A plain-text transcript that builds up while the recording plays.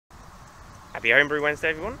Happy Homebrew Wednesday,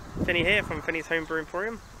 everyone. Finney here from Finney's Homebrew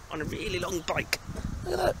Emporium on a really long bike.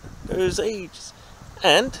 Look at that, goes ages.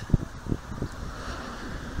 And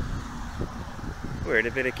we're in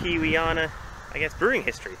a bit of Kiwiana, I guess, brewing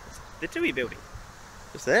history. It's the Tui building.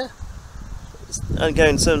 Just there. I'm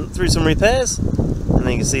going through some repairs, and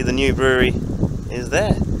then you can see the new brewery is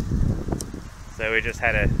there. So we just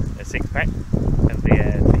had a 6-pack of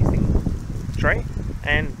the tasting tray,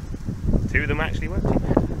 and 2 of them actually weren't too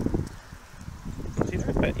bad.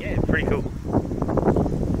 But yeah, pretty cool.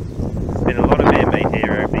 There's been a lot of beer made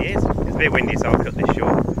here over the years. It's a bit windy, so I'll cut this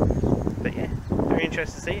short. But yeah, very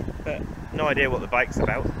interested to see, but no idea what the bike's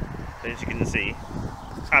about. So as you can see,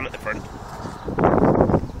 I'm at the front.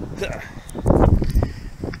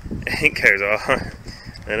 It goes on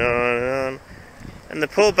and on and on. And the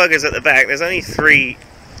poor buggers at the back, there's only 3,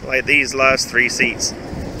 like these last 3 seats.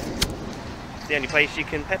 It's the only place you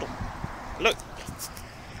can pedal. Look,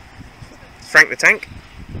 Frank the Tank.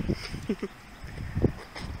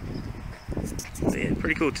 So yeah,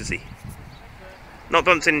 pretty cool to see. Not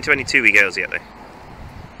bumped into any Tui girls yet though.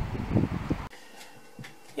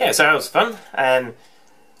 Yeah, so that was fun.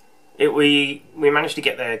 We managed to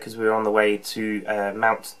get there because we were on the way to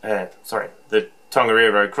the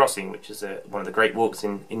Tongariro crossing, which is one of the great walks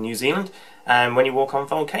in New Zealand, when you walk on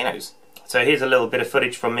volcanoes. So here's a little bit of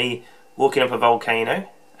footage from me walking up a volcano,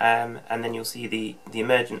 and then you'll see the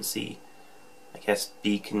emergency, I guess,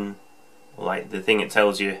 beacon, like the thing it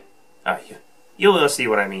tells you. You'll see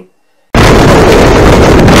what I mean.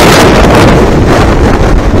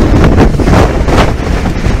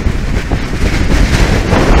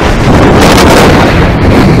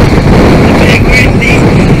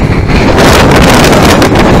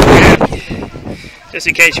 Just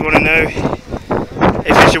in case you want to know if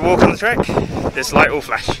you should walk on the track, this light will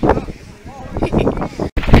flash.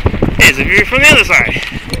 Here's a view from the other side.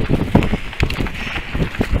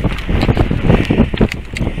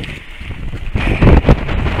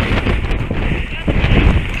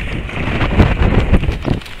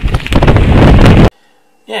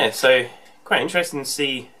 Yeah, so quite interesting to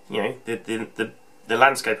see, you know, the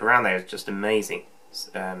landscape around there is just amazing. It's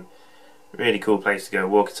really cool place to go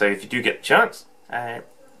walk. So if you do get the chance, go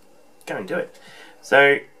and do it.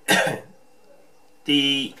 So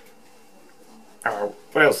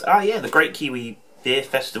what else? Oh yeah, the Great Kiwi Beer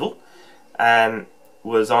Festival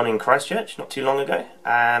was on in Christchurch not too long ago,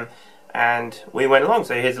 and we went along.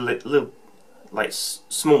 So here's a little like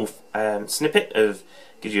small snippet of,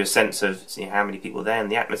 gives you a sense of how many people are there and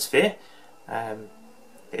the atmosphere. There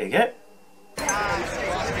you go.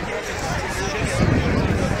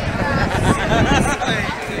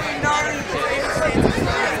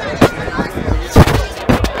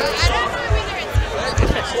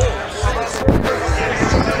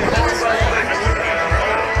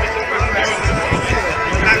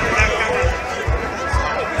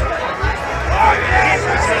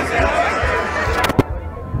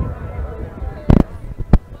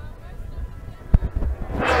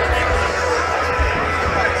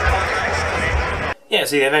 Yeah,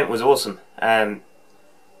 so the event was awesome.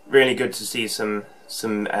 Really good to see some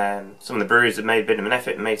of the breweries that made a bit of an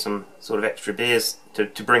effort and made some sort of extra beers to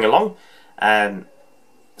bring along.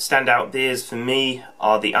 Standout beers for me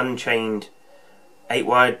are the Unchained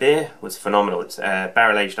 8-Wired beer, was phenomenal. It's a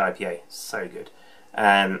barrel-aged IPA, so good.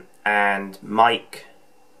 And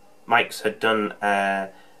Mike's had done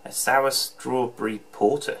a sour strawberry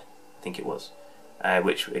porter, I think it was,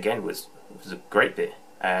 which again was a great beer.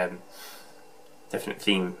 Definite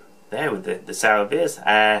theme there with the sour beers.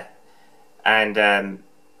 And the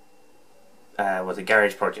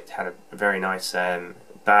Garage Project had a very nice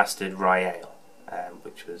Bastard Rye Ale,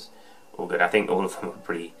 which was all good. I think all of them were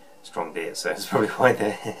pretty strong beers, so that's probably why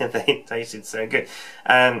they tasted so good.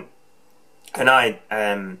 And I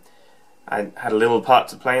had a little part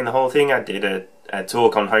to play in the whole thing. I did a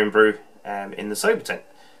talk on homebrew in the sober tent,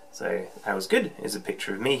 so that was good. Here's a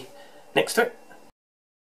picture of me next to it.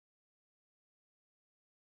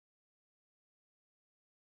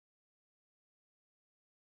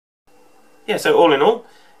 Yeah, so all in all,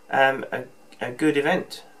 a good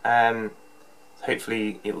event.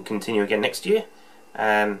 Hopefully it will continue again next year,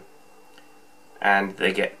 and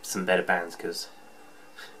they get some better bands, because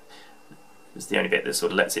it's the only bit that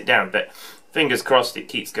sort of lets it down. But fingers crossed it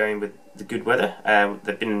keeps going with the good weather.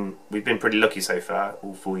 We've been pretty lucky so far,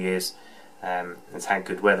 all 4 years. It's had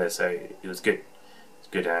good weather, so it was good. It's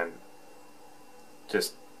good.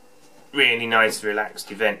 Just really nice,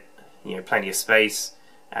 relaxed event. You know, plenty of space,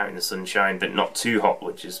 out in the sunshine, but not too hot,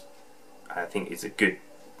 which is, I think, is a good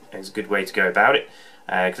way to go about it.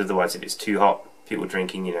 Because otherwise, if it's too hot, people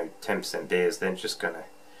drinking, you know, 10% beers, they're just gonna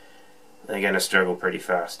they're going to struggle pretty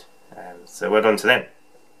fast. So well done to them.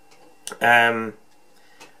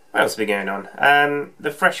 What else has been going on?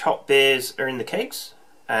 The fresh hop beers are in the kegs,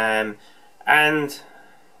 and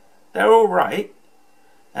they're all right.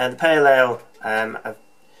 The pale ale, I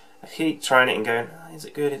keep trying it and going, oh, is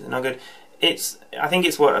it good? Is it not good? I think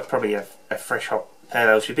it's what probably a fresh hop pale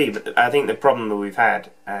ale should be. But I think the problem that we've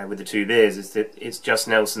had with the two beers is that it's just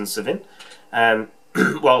Nelson Sauvin.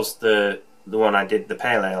 Whilst the one I did, the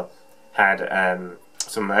pale ale, had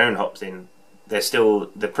some of my own hops in.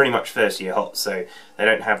 They're pretty much first year hops, so they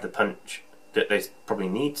don't have the punch that they probably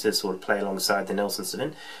need to sort of play alongside the Nelson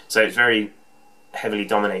Sauvin. So it's very heavily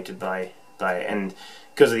dominated by it, and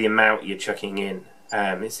because of the amount you're chucking in,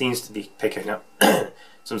 it seems to be picking up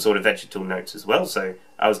some sort of vegetal notes as well. So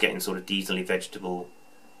I was getting sort of diesely vegetable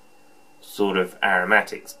sort of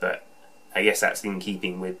aromatics, but I guess that's in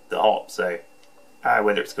keeping with the hop. So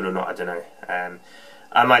whether it's good or not, I don't know.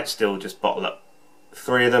 I might still just bottle up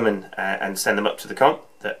 3 of them and send them up to the comp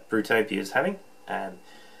that Brewtopia is having,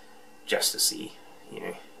 just to see,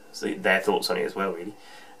 their thoughts on it as well, really.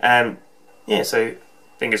 Yeah, so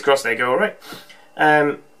fingers crossed they go all right.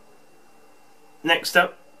 Next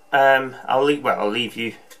up, I'll leave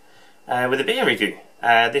you with a beer review.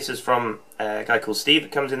 This is from a guy called Steve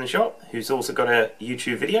that comes in the shop, who's also got a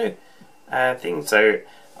YouTube video thing. So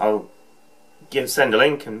I'll send a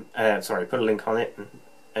link and put a link on it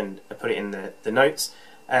and put it in the notes.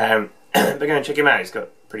 But go and check him out. He's got a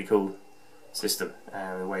pretty cool system.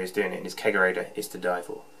 The way he's doing it, and his kegerator is to die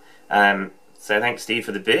for. So thanks, Steve,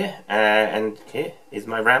 for the beer, and here is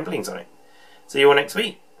my ramblings on it. See you all next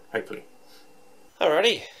week, hopefully.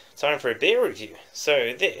 Alrighty, time for a beer review.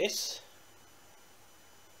 So this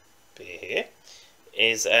beer here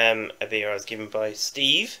is a beer I was given by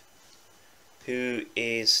Steve, who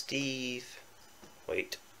is Steve.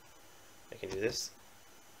 Wait, I can do this.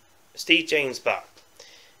 Steve James Bar,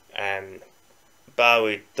 Bar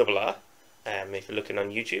with double R. If you're looking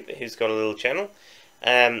on YouTube, who's got a little channel,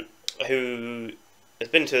 who has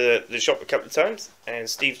been to the shop a couple of times, and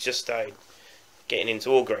Steve's just started getting into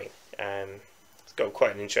all grain. It's got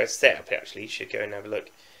quite an interesting setup actually. You should go and have a look,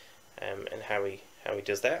 and how he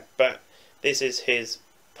does that. But this is his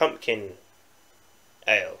pumpkin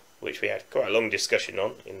ale, which we had quite a long discussion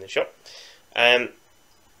on in the shop.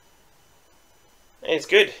 It's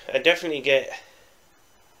good. I definitely get.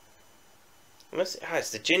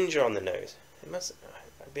 It's the ginger on the nose.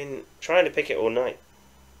 I've been trying to pick it all night.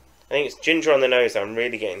 I think it's ginger on the nose that I'm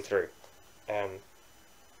really getting through. But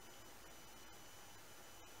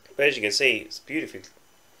as you can see, it's beautiful,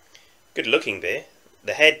 good looking beer.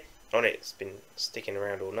 The head on it's been sticking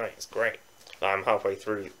around all night. It's great. I'm halfway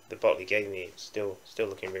through the bottle he gave me. It's still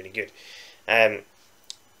looking really good. And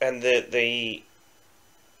I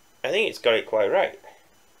think it's got it quite right.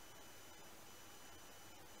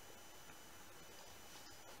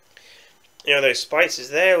 Those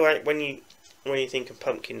spices there, like when you think of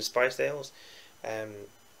pumpkin spice ales,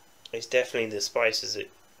 it's definitely the spices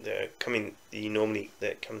that come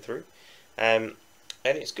through, and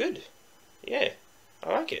it's good. Yeah,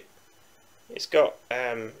 I like it. It's got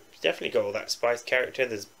definitely got all that spice character.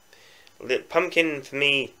 There's pumpkin for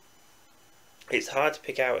me. It's hard to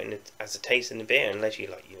pick out as a taste in the beer unless you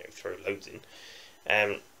throw loads in.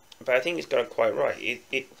 But I think it's got it quite right.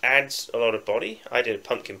 It adds a lot of body. I did a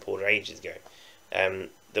pumpkin porter ages ago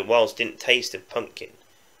that whilst didn't taste of pumpkin,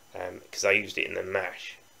 because I used it in the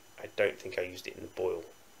mash, I don't think I used it in the boil.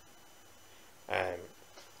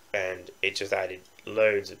 And it just added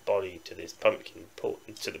loads of body to this pumpkin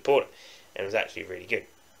to the porter, and it was actually really good.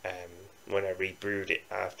 When I rebrewed it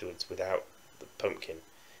afterwards without the pumpkin,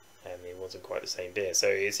 it wasn't quite the same beer. So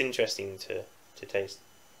it's interesting to taste.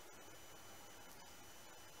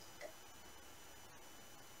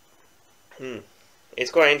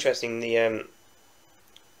 It's quite interesting. The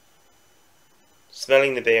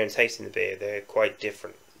smelling the beer and tasting the beer, they're quite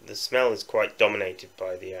different. The smell is quite dominated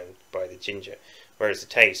by the ginger, whereas the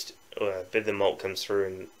taste, a bit of the malt comes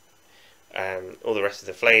through, and all the rest of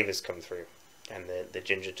the flavours come through, and the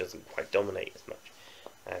ginger doesn't quite dominate as much.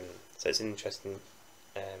 So it's an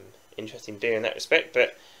interesting beer in that respect.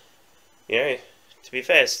 But to be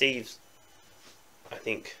fair, Steve's, I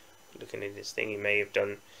think, looking at this thing, he may have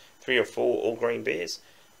done 3 or 4 all grain beers.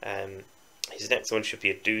 His next one should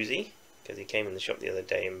be a doozy, because he came in the shop the other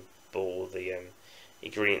day and bought all the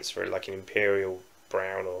ingredients for like an imperial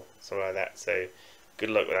brown or something like that. So good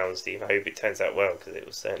luck with that one, Steve. I hope it turns out well, because it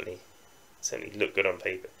will certainly look good on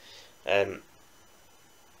paper. Yeah,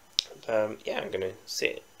 I'm going to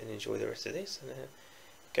sit and enjoy the rest of this, and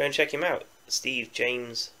go and check him out. Steve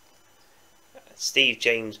James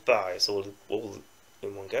Bar. It's all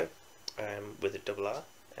in one go. with a double R.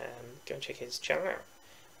 Go and check his channel out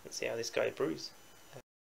and see how this guy brews.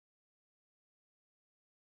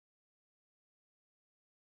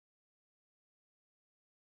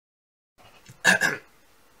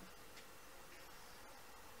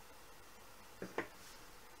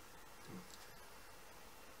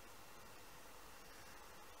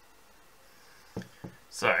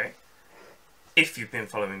 So, if you've been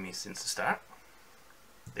following me since the start,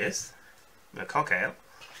 this, the cocktail,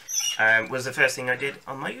 was the first thing I did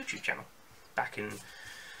on my YouTube channel. Back in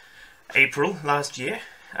April last year,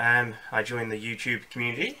 I joined the YouTube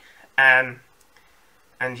community, and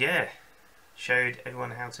yeah, showed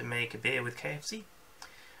everyone how to make a beer with KFC.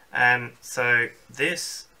 So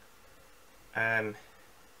this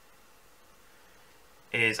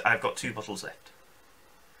is, I've got 2 bottles left.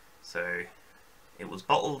 So it was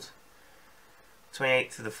bottled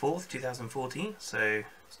 28th of the 4th, 2014, so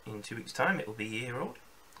in 2 weeks' time it will be a year old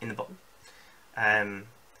in the bottle. But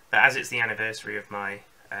as it's the anniversary of my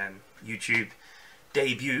YouTube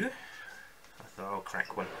debut, I thought I'll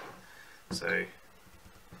crack one. So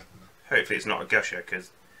hopefully it's not a gusher,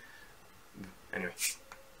 because anyway,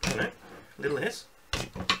 I don't know, little hiss.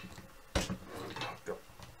 Oh god.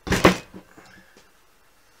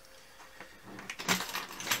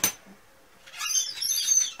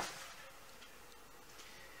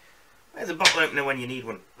 There's a bottle opener when you need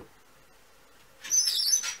one.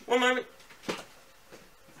 One moment.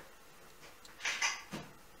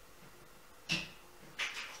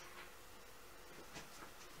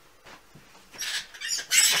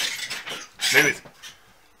 Smooth.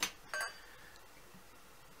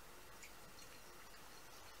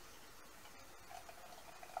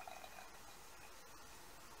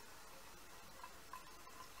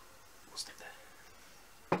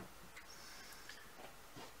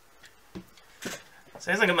 So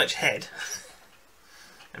it hasn't got much head.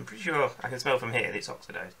 I'm pretty sure I can smell from here that it's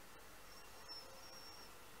oxidised.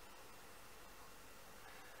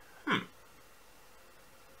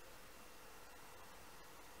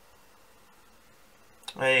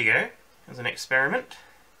 There you go. As an experiment.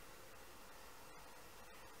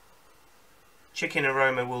 Chicken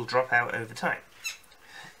aroma will drop out over time.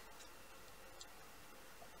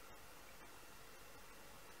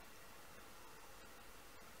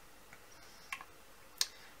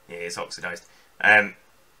 Yeah, it's oxidised. I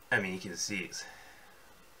mean, you can see it's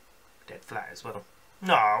dead flat as well.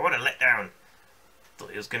 No, what a letdown.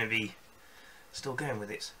 Thought it was going to be still going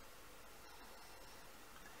with its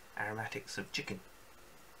aromatics of chicken.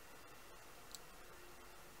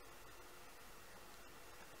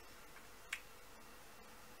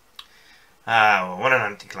 Ah, well, what an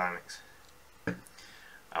anticlimax. Oh,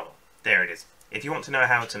 well, there it is. If you want to know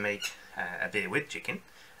how to make a beer with chicken,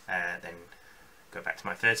 then go back to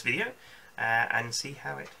my first video and see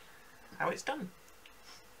how it's done.